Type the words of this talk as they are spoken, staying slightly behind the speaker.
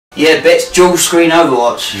Yeah, bitch, dual screen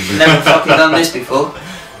Overwatch. Never fucking done this before.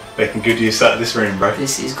 Making good use out of this room, bro.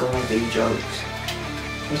 This is gonna be jokes.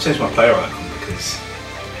 I'll change my player icon because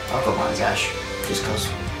I've got mine as Ash, just cause.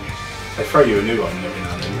 they throw you a new one every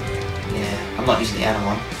now and then. Yeah, I'm not using the Anna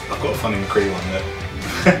one. I've got a funny McCree one there.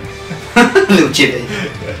 Little chibi.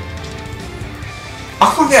 Yeah.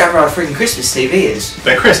 I can't get over how freaking crisp this TV is.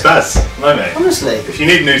 They're crisp as, no mate. Honestly. If you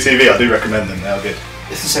need a new TV, I do recommend them, they're good.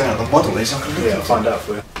 It's the same what the model is, I can look Yeah, I'll find out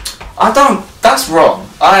for you. I don't, that's wrong.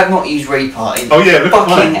 I have not used Repart in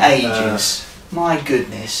fucking ages. My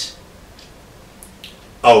goodness.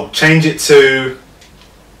 Oh, change it to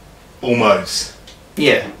all modes.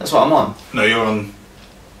 Yeah, that's what I'm on. No, you're on,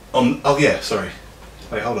 oh yeah, sorry.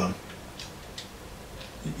 Wait, hold on.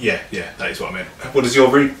 Yeah, that is what I meant. What does your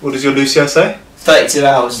Lucio say? 32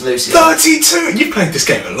 hours, Lucio. 32! You've played this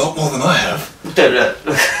game a lot more than I have. Don't look.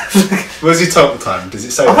 Where's your total time? Does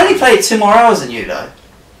it say? I've only played 2 more hours than you though.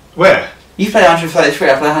 Where? You play 133,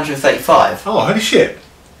 I play 135. Oh, holy shit.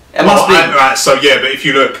 It must be. Right, so yeah, but if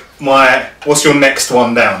you look, what's your next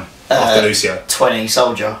one down after Lucio? 20,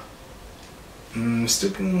 Soldier.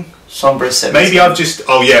 Still. Sombra 17. Maybe I've just.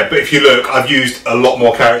 Oh yeah, but if you look, I've used a lot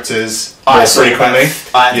more characters more frequently.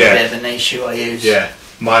 I have a bit of an issue I use. Yeah,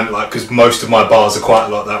 mine because most of my bars are quite a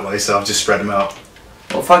lot that way, so I've just spread them out.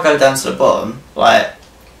 Well, if I go down to the bottom, like,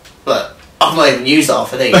 look, I've not even used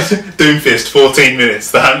half of these. Doomfist, 14 minutes.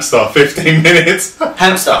 The Hamster, 15 minutes.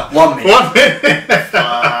 Hamster, 1 minute. 1 minute.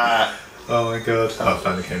 Oh my god. Oh, I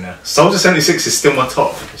found the game now. Soldier 76 is still my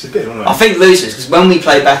top. It's a bit annoying. I think Lucius, because when we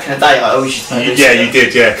played back in the day, I always used to play Lucio. Yeah, you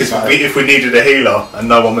did, yeah, because if we needed a healer and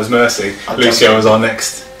no one was Mercy, Lucio was our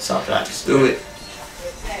next. So after that, just do it.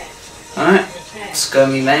 Alright, let's go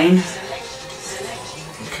me main.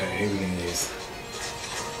 Okay, who are we going to use?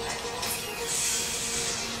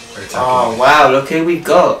 Oh wow, look who we've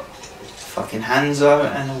got. Fucking Hanzo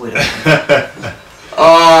and a Widow.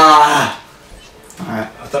 Ah. Alright.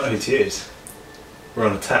 I don't know who to use. We're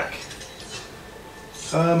on attack.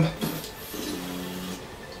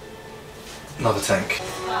 Another tank.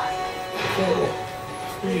 4,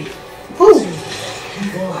 3, 2,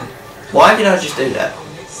 1. Why did I just do that?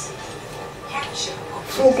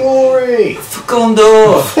 For glory! For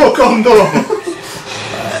Gondor! For Gondor!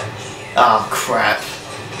 Oh crap.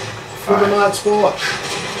 For the Night's Watch.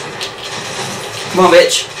 Come on,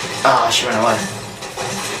 bitch. Ah, she ran away.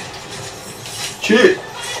 Shit.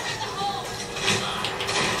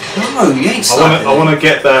 No, you ain't stopping. I want to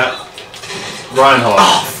get that Reinhardt,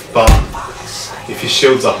 but if his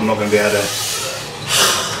shield's up, I'm not going to be able to.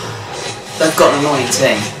 They've got an annoying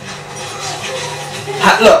team.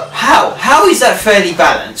 Look, how is that fairly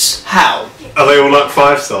balanced? How? Are they all like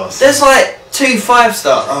 5 stars? There's like 2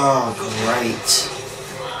 5-star. Oh, great.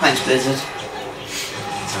 Thanks, Blizzard.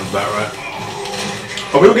 Sounds about right.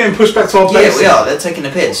 Are we all getting pushed back to our base? Yeah, we are. They're taking the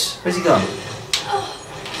piss. Where's he gone?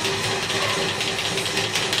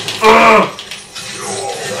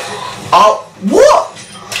 Oh, what?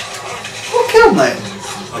 What killed me?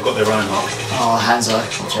 I got their Reinhardt. Oh, Hanzo.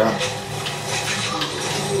 Watch out.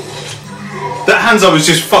 That Hanzo was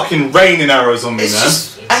just fucking raining arrows on me, It's man.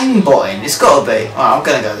 just aimbotting. It's got to be. Alright, I'm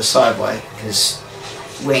going to go the side way because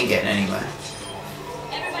we ain't getting anywhere.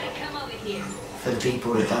 For the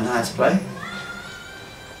people that don't know how to play.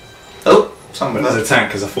 Oh, someone. There's a tank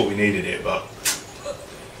because I thought we needed it, but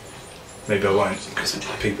maybe I won't because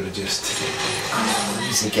people are just. Oh, I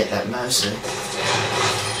need to get that Mercy.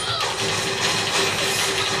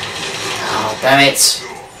 Oh, damn it.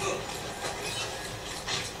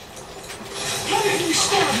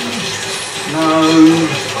 No.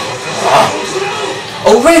 Oh.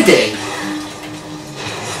 Already?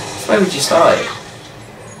 Where would you start?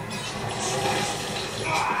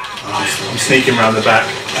 I'm sneaking around the back.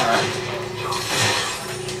 Alright.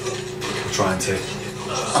 Trying to.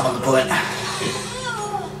 I'm on the point.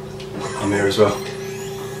 I'm here as well.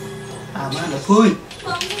 I'm on the point.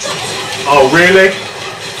 Oh, really?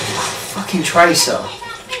 Fucking Tracer.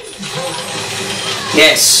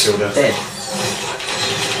 Yes. Killed her. Dead.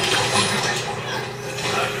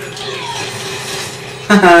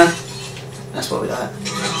 That's what we like.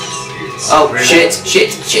 Oh, really? shit.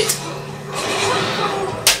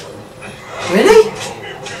 Really?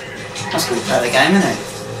 That's good to play the game, isn't it?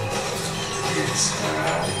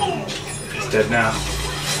 It's dead now.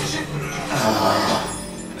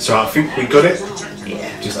 So I think we got it.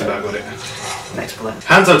 Yeah. Just about got it. Next point.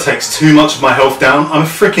 Hanzo takes too much of my health down. I'm a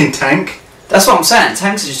freaking tank. That's what I'm saying.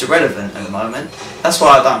 Tanks are just irrelevant at the moment. That's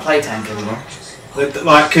why I don't play tank anymore.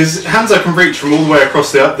 Like, because Hanzo can reach from all the way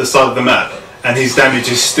across the side of the map, and his damage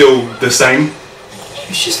is still the same.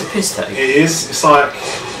 It's just a piss take. It is. It's like,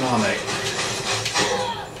 no, mate.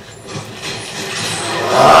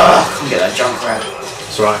 I can't get that junk rat.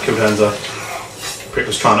 It's alright, I killed Hanzo. Prick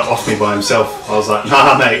was trying to off me by himself. I was like,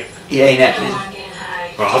 nah, mate. He ain't happening.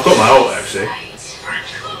 Right, I've got my ult actually.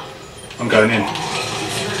 I'm going in.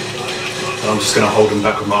 I'm just going to hold him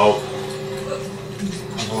back with my ult.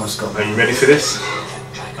 I've almost got Are you ready for this?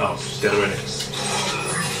 Oh, she's dead already.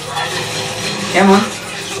 Come on.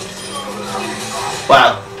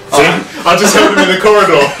 Wow. See? I just held him in the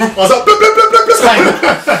corridor. I was like, blub, blub, blub, blub, blub.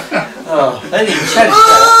 Oh, they didn't even challenge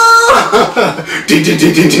that.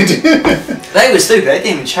 They were stupid, they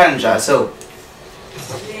didn't even challenge that at all.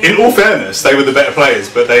 In all fairness, they were the better players,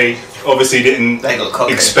 but they obviously didn't They got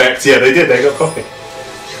cocky. expect. Yeah, they did, they got cocky.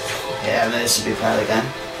 Yeah, I mean, this will be proud again.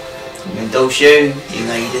 I'm going to dose you, even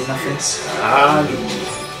though you did nothing. Blah,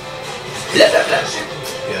 blah, blah.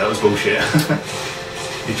 Yeah, that was bullshit.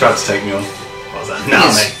 He tried to take me on. I was like,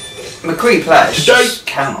 nah, mate. McCree players Don't just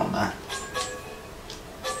count on that.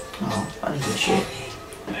 Oh, I need good shit.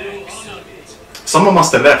 Someone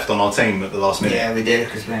must have left on our team at the last minute. Yeah, we did,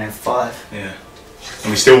 because we only had 5. Yeah.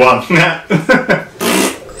 And we still won.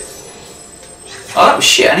 Oh, that was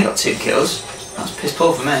shit, I only got 2 kills. That was piss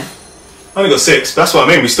poor for me. I only got 6, but that's what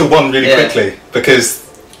I mean. We still won really quickly because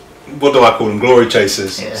what do I call them? Glory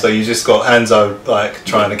chasers. Yeah. So you just got Hanzo like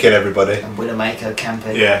trying to kill everybody. And Widowmaker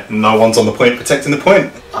camping. Yeah, and no one's on the point protecting the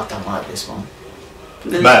point. I don't like this one.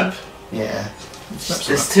 Map. Yeah.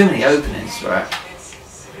 There's too many openings, right?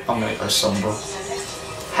 I'm gonna go Sombra.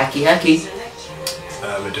 Hacky hacky.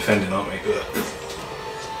 We're defending, aren't we? Ugh.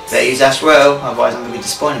 Better use Ash well, otherwise I'm gonna be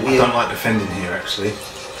disappointed with I you. don't like defending here actually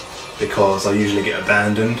because I usually get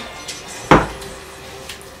abandoned.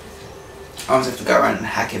 I always have to go around and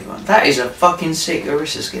hack everyone. That is a fucking sick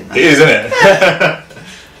Orisa skin, though. It is, isn't it?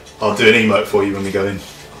 I'll do an emote for you when we go in.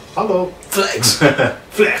 Hello. Flex.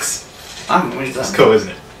 Flex. I haven't really done It's cool, isn't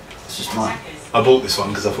it? It's just mine. I bought this one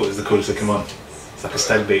because I thought it was the coolest looking one. It's like a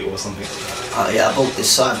stag beetle or something. Oh yeah, I bought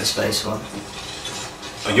this cyberspace one.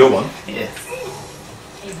 Oh, your one? Yeah.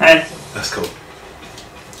 Hey. That's cool.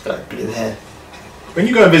 It's got blue hair. When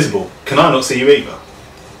you go invisible, can I not see you either?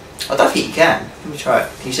 I don't think you can. Let me try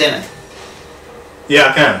it. Can you see me? Yeah,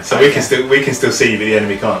 I can. So we can still see you, but the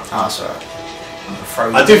enemy can't. Oh, that's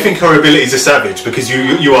alright. I do think her abilities are savage because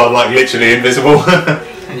you are like literally invisible.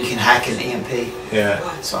 And you can hack an EMP. Yeah.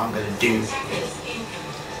 So I'm gonna do.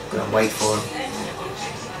 I'm gonna wait for him.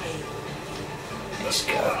 Let's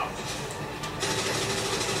go.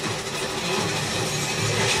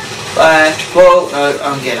 Bye. Whoa, no,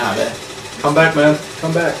 I'm getting out of there. Come back, man.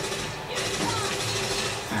 Come back.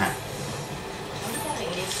 Alright.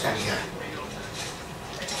 There we go.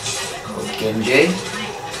 Called Genji.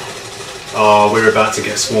 Oh, we're about to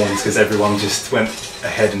get swarmed because everyone just went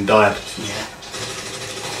ahead and died. Yeah.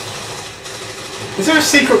 Is there a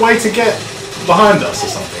secret way to get behind us or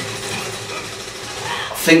something?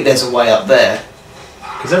 I think there's a way up there.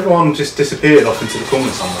 Because everyone just disappeared off into the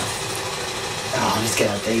corner somewhere. Oh, let's get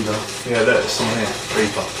a diva. Yeah, there's someone here.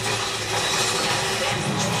 Reaper.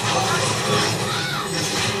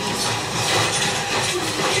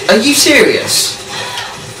 Are you serious?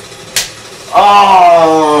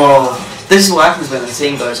 Oh, this is what happens when the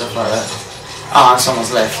team goes off like that. Ah,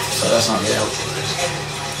 someone's left, so that's not going to help.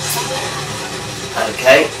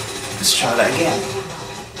 Okay, let's try that again.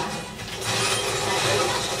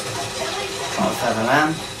 Can't have a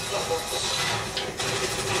land.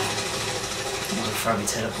 I'm going to throw my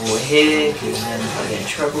teleport here, because then if I get in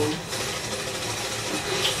trouble.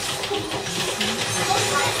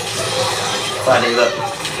 Bye, Diva.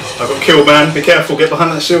 I got killed, man. Be careful. Get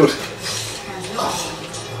behind that shield.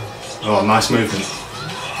 Oh, nice movement.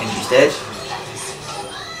 Henry's dead.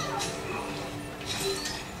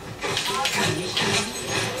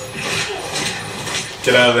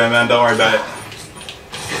 Get out of there, man. Don't worry about it.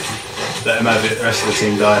 Let him have it. The rest of the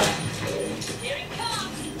team died.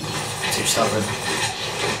 Too stubborn.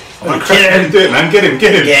 Get him. Do it, man. Get him.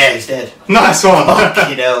 Get him. Yeah, he's dead. Nice one.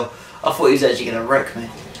 Fucking hell. I thought he was actually going to wreck me.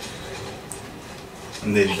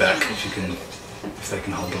 I'm nearly back if they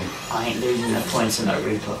can hold on. I ain't losing no points in that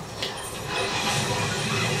Reaper.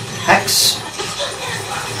 Hex.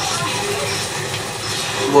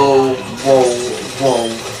 Whoa, whoa, whoa,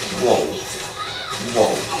 whoa,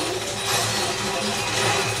 whoa.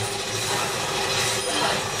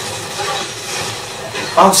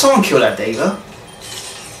 Oh, someone killed that Diva.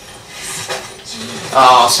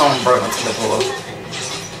 Oh, someone broke my teleporter.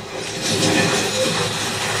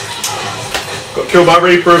 Got killed by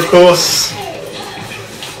Reaper, of course.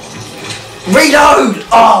 Reload!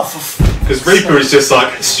 Oh, for Because Reaper is just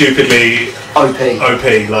like stupidly OP.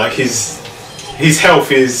 OP. Like his health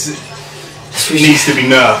needs to be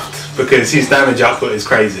nerfed because his damage output is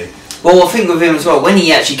crazy. Well, I think with him as well, when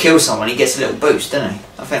he actually kills someone, he gets a little boost, doesn't he?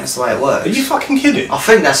 I think that's the way it works. Are you fucking kidding? I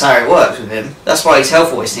think that's how it works with him. That's why his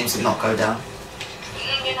health always seems to not go down.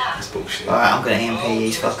 That's bullshit. Alright, I'm gonna EMP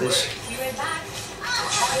these fuckers.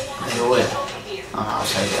 They all will. Oh no, I'll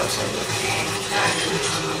save it, I'll save it.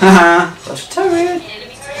 Haha, that's a turret.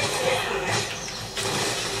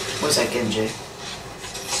 Where's that Genji?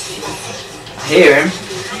 I hear him.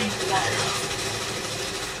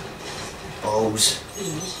 Balls.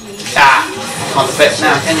 Ah! Can't defect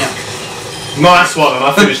now, can you? Nice one, and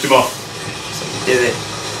I finished him off. Do it.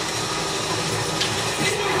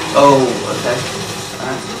 Oh, okay.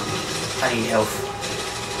 Alright. I need health.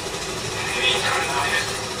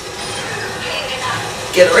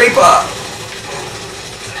 Get a Reaper!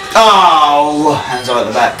 Oh! Hands out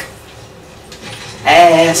the back.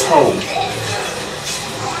 Asshole.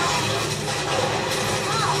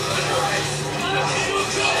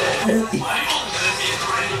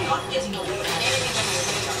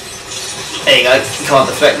 There you go. You can't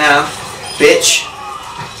deflect now. Bitch.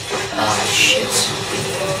 Oh shit.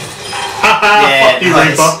 Haha! Yeah, Fuck you, nice.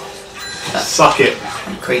 Reaper. Suck it.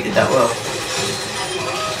 Creed did that well.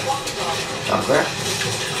 Junkrat.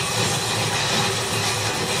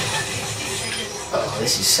 Oh,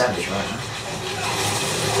 this is savage right now.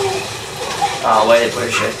 Oh, wait, where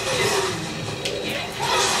is she?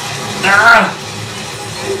 Ah!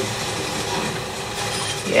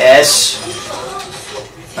 Yes.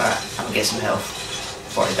 Alright, I'm gonna get some health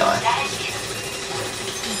before I die.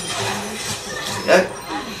 There we go.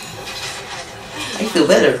 I feel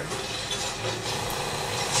better.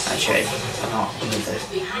 Actually, I'm not. I'm gonna do it.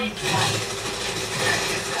 Right.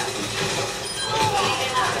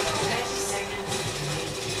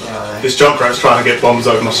 This Junkrat's trying to get bombs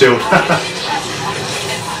over my shield.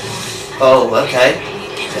 Oh, okay.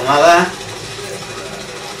 Something like that.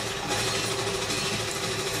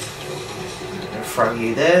 I'm gonna throw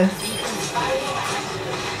you there.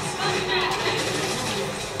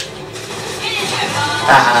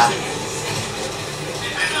 Haha.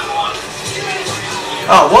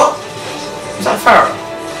 Oh, what? Is that Pharaoh?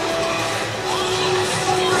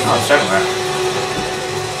 Oh, it's Junkrat.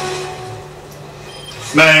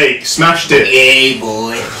 Mate, smashed it. Yeah,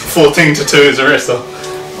 boy. 14-2 is Arista.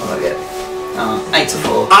 What do I get?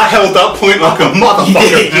 8-4. I held that point like a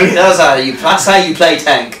motherfucker. That's how you play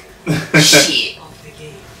tank. Shit.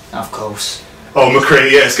 Of course. Oh,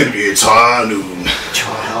 McCree, yeah, it's going to be a high noon.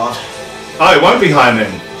 Try hard. Oh, it won't be high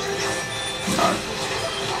noon. No.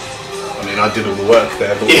 I mean, I did all the work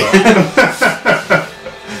there, but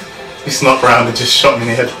he snuck round and just shot me in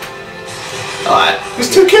the head. Alright.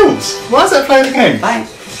 There's 2 kills. Why is that playing the game? Bang.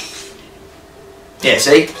 Yeah,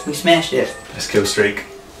 see? We smashed it. Let's kill streak.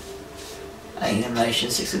 8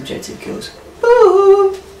 eliminations, 6 objective kills.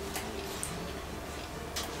 Woo!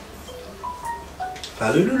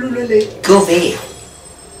 Go there.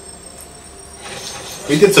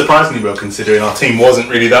 We did surprisingly well considering our team wasn't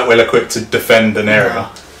really that well equipped to defend an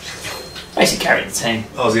area. Basically carried the team.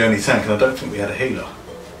 I was the only tank and I don't think we had a healer.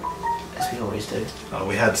 As we always do. Oh,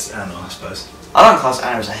 we had Anna, I suppose. I don't class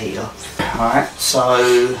Anna as a healer. Alright, so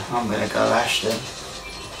I'm gonna go Ashton.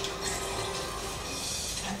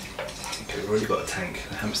 Okay, we've already got a tank.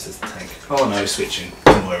 The hamster's the tank. Oh no, switching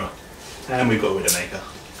to Moira. And we've got a Widowmaker.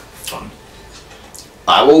 Fun.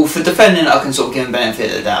 Alright, well for defending I can sort of give them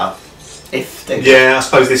benefit of the doubt. If they Yeah, I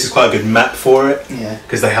suppose this is quite a good map for it. Yeah.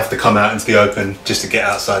 Because they have to come out into the open just to get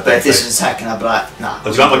outside. But if this was attacking I'd be like, nah.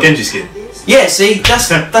 Oh, do you like my Genji skin? Yeah, see, that's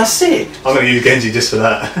it. I'm going to use Genji just for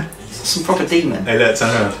that. Some proper demon. Hey, look, turn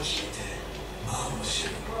around.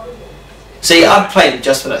 See, I'd play it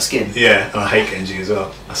just for that skin. Yeah, and I hate Genji as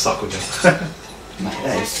well. I suck with him. Mate,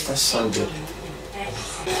 that's so good. 4,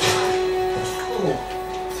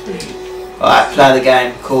 3. Alright, play the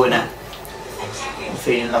game, cool now. I'm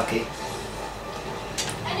feeling lucky.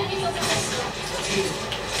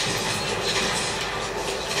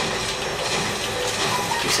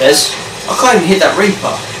 He says, I can't even hit that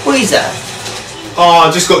Reaper. What is that? Oh,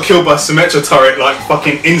 I just got killed by Symmetra turret like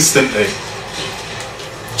fucking instantly.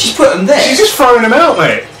 She's put him there. She's just throwing him out,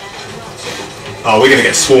 mate. Oh, we're gonna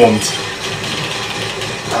get swarmed.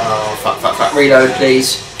 Oh, fuck. Reload,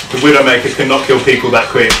 please. The Widowmaker cannot kill people that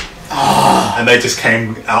quick. Ah. And they just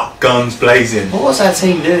came out guns blazing. What was our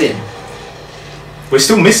team doing? We're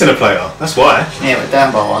still missing a player, that's why. Yeah, we're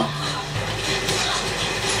down by 1.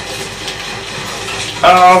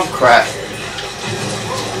 Oh, crap.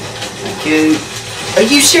 Thank you. Are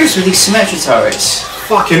you serious with these Symmetra turrets?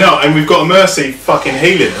 Fucking hell, and we've got a Mercy fucking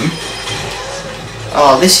healing them.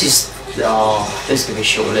 Oh, this is... Oh, this could be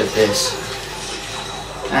short-lived, this.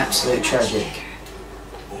 Absolute tragic.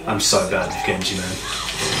 I'm so bad with Genji, man.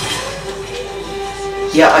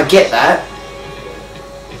 Yeah, I get that.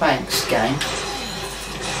 Thanks, game.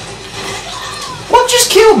 What just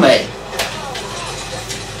killed me?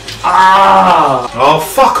 Ah! Oh,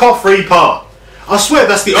 fuck off, Reaper! I swear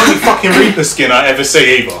that's the only fucking Reaper skin I ever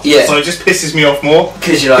see either. Yeah. So it just pisses me off more.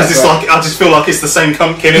 Because you're like, it's like, I just feel like it's the same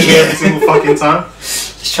cunt killing me every single fucking time.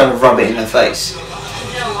 Just trying to rub it in the face.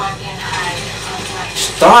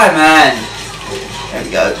 Just die, man! There we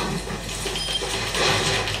go.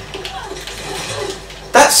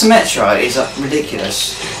 That Symmetra is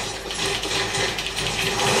ridiculous.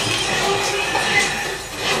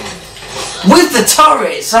 With the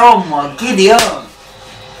turrets! Oh my giddy arm!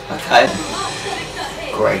 Okay.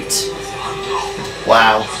 Great.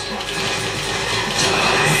 Wow.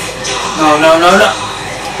 No, no, no, no!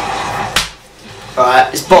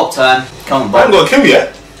 Alright, it's Bob time. Come on, I Bob. haven't got a kill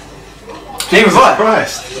yet. Neither have I.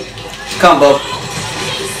 Christ. Come on, Bob.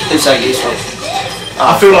 Do something useful.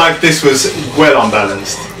 I feel like this was well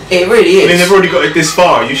unbalanced. It really is. I mean, they've already got it this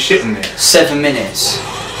far. Are you shitting me? 7 minutes.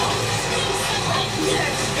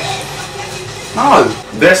 No.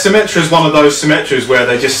 Their Symmetra is one of those Symmetras where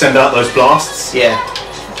they just send out those blasts. Yeah.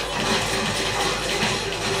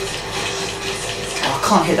 Oh, I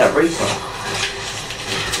can't hit that Reaper.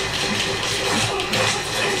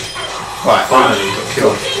 Right, Finally, you got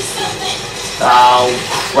killed. Oh,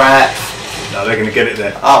 crap. No, they're going to get it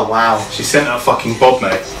there. Oh, wow. She sent out fucking Bob,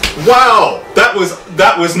 mate. Wow! That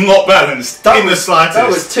was not balanced in the slightest. That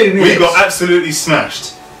was 2 minutes. We got absolutely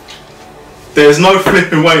smashed. There's no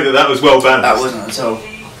flipping way that was well balanced. That wasn't at all.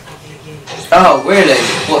 Oh, really?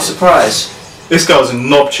 What a surprise. This guy was a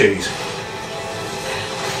knob cheese.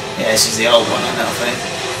 Yeah, this is the old one, I think.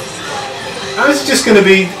 How is he just going to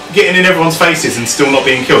be getting in everyone's faces and still not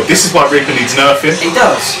being killed? This is why Reaper needs nerfing. He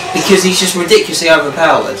does, because he's just ridiculously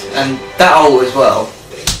overpowered. And that ult as well.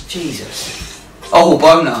 Jesus. Oh,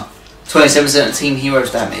 boner. 27% of team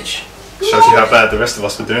heroes damage. Shows you how bad the rest of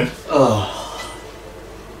us were doing. Oh.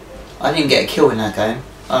 I didn't get a kill in that game,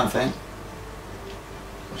 I don't think.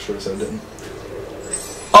 I'm sure as I didn't.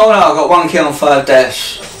 Oh no, I got 1 kill and 5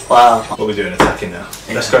 deaths. Wow. What are we doing? Attacking now.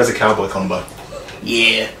 Yeah. Let's go as a cowboy combo.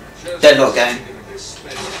 Yeah. Deadlock game.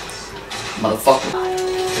 Motherfucker.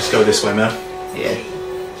 Let's go this way, man. Yeah.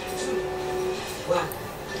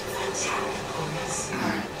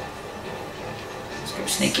 Let's go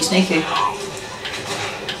sneaky, sneaky.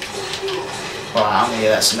 Right, I'm gonna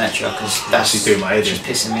get that Symmetra because that's She's doing my head just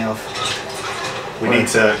in. pissing me off. We need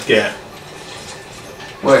to get.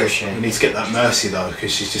 Where is she? We need to get that Mercy though,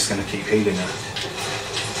 because she's just going to keep healing her.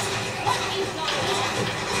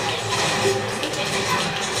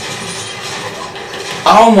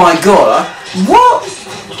 Oh my god! What?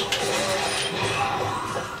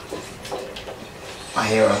 I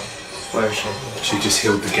hear her. Where is she? She just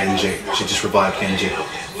healed the Genji. She just revived Genji.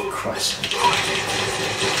 Christ.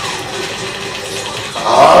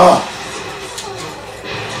 Ah!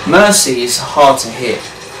 Mercy is hard to hit,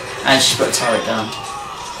 and she's put a turret down.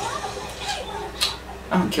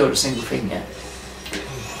 I haven't killed a single thing yet.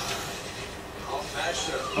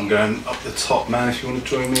 I'm going up the top, man. If you want to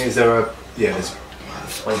join me, is there a? Yeah, there's.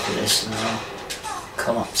 Let's wait for this now.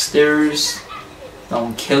 Come upstairs. No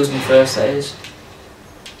one kills me first, that is.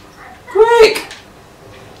 Quick!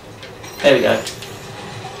 There we go.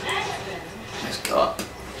 Let's go up.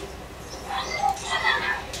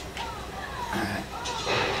 Alright.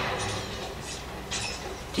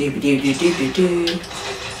 Doo-ba-doo-doo-doo-doo-doo.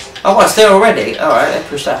 Oh, what's there already? Alright, they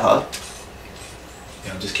pushed that hard.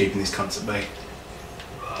 Yeah, I'm just keeping these cunts at bay.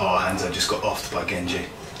 Oh, Hanzo just got offed by Genji.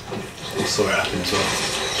 We saw it happen as well.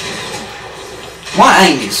 My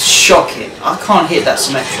aim is shocking. I can't hit that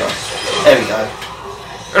Symmetra. There we go.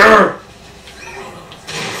 Urgh.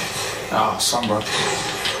 Oh, Sombra.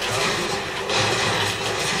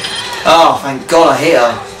 Oh, thank God I hit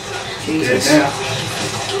her. Jesus. Yeah.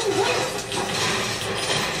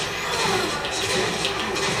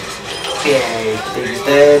 Yay, he's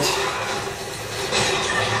dead.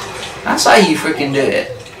 That's how you freaking do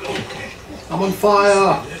it. I'm on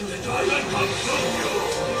fire!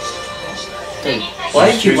 Dude,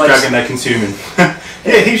 why did you Who's waste... dragging they're consuming?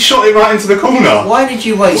 Yeah, he shot it right into the corner. Why did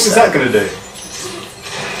you What waste was that going to do?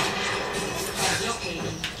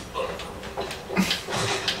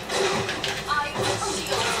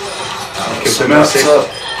 Killed the Mercy.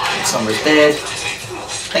 Somebody's dead.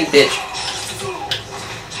 Thank bitch.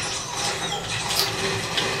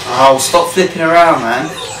 Oh, stop flipping around, man.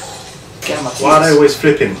 Get on my Why are they always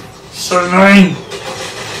flipping? So annoying.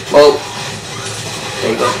 Well,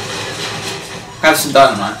 there you go. Have some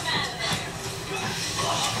dynamite.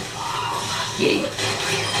 Yeah.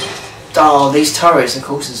 Oh, these turrets are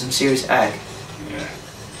causing some serious ag. Yeah.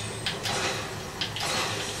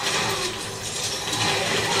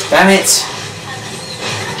 Damn it!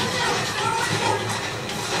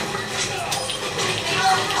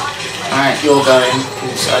 Alright, you're going,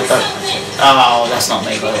 because I don't... Oh, that's not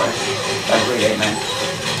me, by the way. Don't read it, man.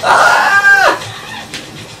 Ah!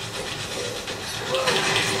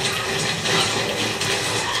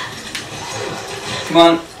 Come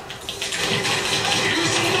on.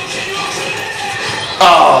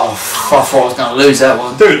 Oh, I thought I was going to lose that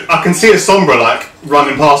one. Dude, I can see a Sombra like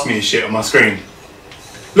running past me and shit on my screen.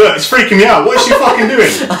 Look, it's freaking me out. What is she fucking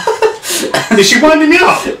doing? Is she winding me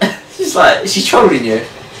up? She's like, she's trolling you.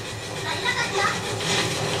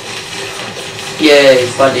 Yay,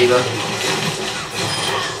 bye Diva.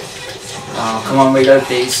 Oh, come on, reload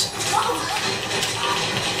please.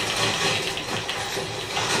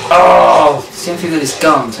 Oh, same thing with this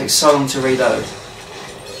gun, it takes so long to reload.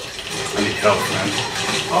 I need help, man.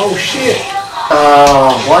 Oh shit!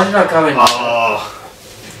 Oh, why did I go in? Oh.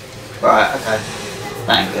 Right, okay.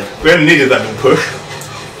 That ain't good. We only needed that little push.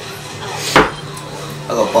 I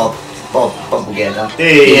got Bob. Bob will get it done.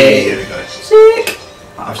 Hey, here we go. Sick!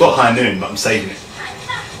 I've got high noon, but I'm saving it.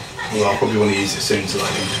 Well, I'll probably want to use it soon so I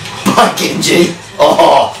can... Bye, Genji!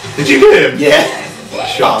 Oh! Did you get him? Yeah!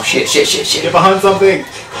 Shot. Oh, shit. Get behind something!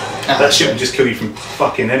 That shit will just kill you from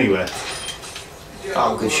fucking anywhere.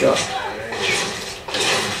 Oh, good shot.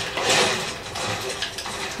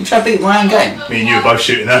 You try to beat my own game? Me and you were both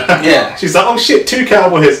shooting her. Yeah. She's like, oh shit, 2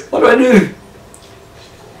 cowboys! What do I do?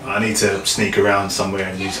 I need to sneak around somewhere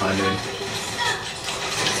and use high noon.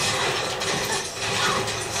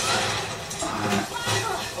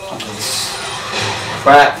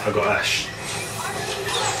 Crap. I got Ash.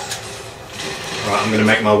 Right, I'm going to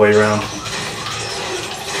make my way around.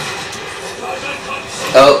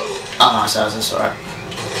 Oh, nice, that's alright.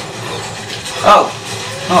 Oh,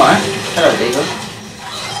 alright. Hello, Diva.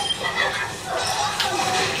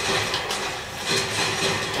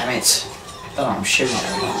 Damn it. Oh, I'm shooting at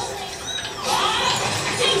him.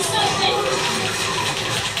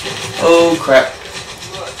 Oh, crap.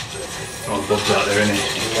 Oh, Bob's out there, isn't he?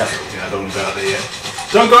 Yep. Yeah, I don't want to go out there yet.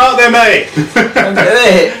 Don't go out there, mate! Don't do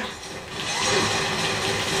it!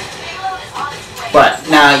 Right,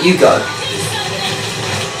 now you go.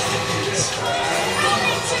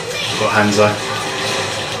 Got Hanzo.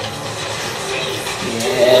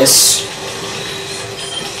 Yes.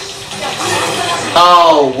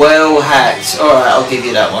 Oh, well hacked. Alright, I'll give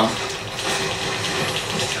you that one.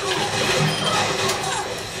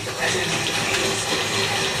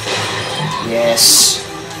 Yes.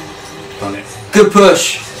 Done it. Good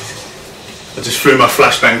push. I just threw my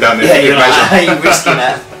flashbang down there. Yeah, you're like, I ain't risking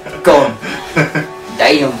that. Gone.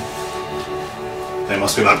 Damn. They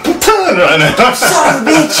must be like, turn right now. Son of a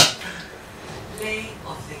bitch!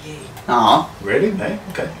 Aw. Really? No?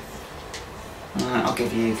 Okay. I'll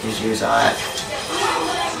give you, because you was alright.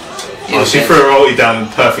 Oh, she threw her ulti down in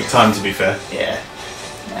perfect time, to be fair. Yeah.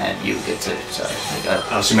 And you were good too, so there you go.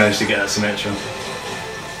 Oh, she managed to get that Symmetra.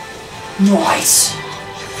 Nice!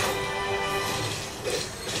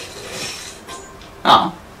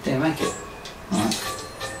 Oh, didn't make it. Alright.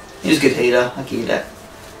 He was a good healer, I'll give you that.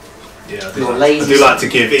 Yeah, I You're do, lazy. I do like to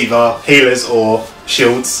give either healers or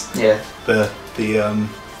shields Yeah. the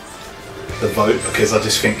vote, because I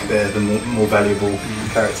just think they're the more valuable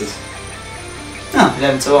characters. Oh,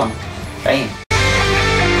 11 to 1. Damn.